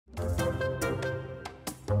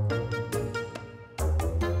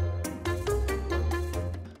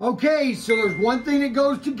Okay, so there's one thing that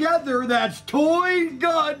goes together, that's toys,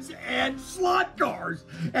 guns, and slot cars.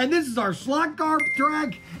 And this is our slot car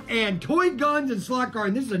track and toy guns and slot car.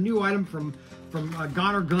 And this is a new item from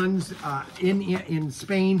Gonher Guns in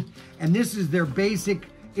Spain. And this is their basic,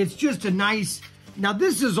 it's just a nice, now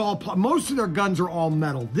this is all, most of their guns are all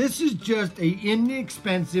metal. This is just a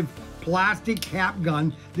inexpensive plastic cap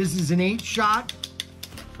gun. This is an 8-shot,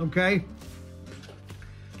 okay?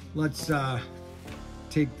 Let's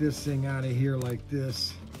take this thing out of here like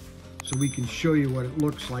this so we can show you what it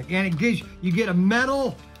looks like. And it gives, you get a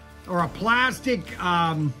metal or a plastic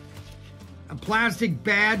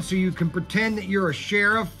badge so you can pretend that you're a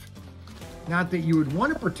sheriff. Not that you would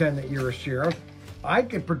want to pretend that you're a sheriff. I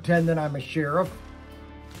could pretend that I'm a sheriff,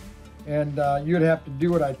 and you'd have to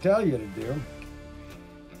do what I tell you to do.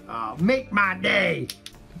 Make my day.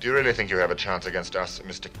 Do you really think you have a chance against us,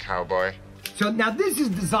 Mr. Cowboy? So now this is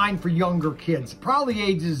designed for younger kids, probably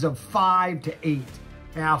ages of 5 to 8,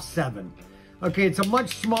 now 7. Okay, it's a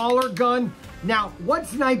much smaller gun. Now,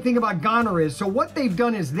 what's the nice thing about Gonher is, so what they've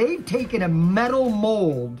done is they've taken a metal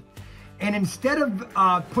mold, and instead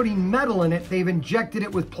of putting metal in it, they've injected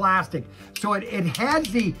it with plastic. So it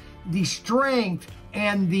has the strength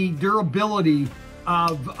and the durability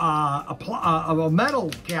of a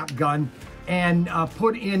metal cap gun, and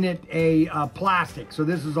put in it a plastic. So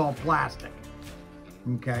this is all plastic,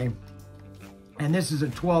 okay? And this is a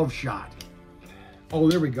 12-shot. Oh,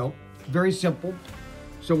 there we go. Very simple.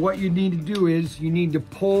 So what you need to do is you need to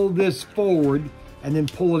pull this forward and then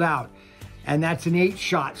pull it out. And that's an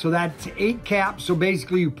 8-shot. So that's 8 caps. So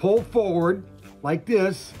basically you pull forward like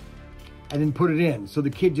this and then put it in. So the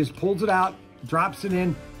kid just pulls it out, drops it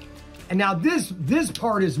in. And now this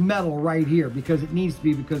part is metal right here because it needs to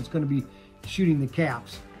be, because it's going to be shooting the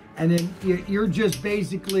caps. And then you're just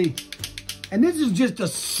basically, and this is just a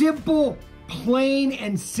simple, plain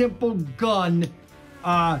and simple gun,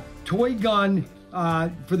 toy gun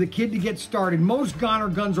for the kid to get started. Most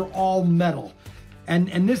Gonher guns are all metal.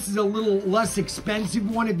 And this is a little less expensive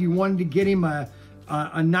one if you wanted to get him a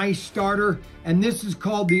nice starter. And this is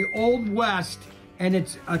called the Old West, and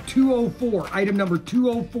it's a 204, item number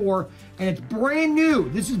 204, and it's brand new.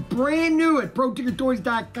 This is brand new at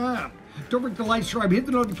ProTinkerToys.com. Don't forget to like, subscribe, hit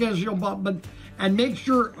the notification button, and make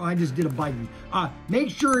sure, oh, I just did a Biden. Make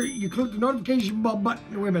sure you click the notification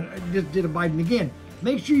button. Wait a minute, I just did a Biden again.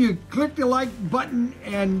 Make sure you click the like button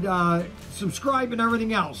and subscribe and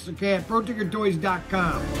everything else, okay, at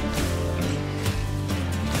ProTinkerToys.com.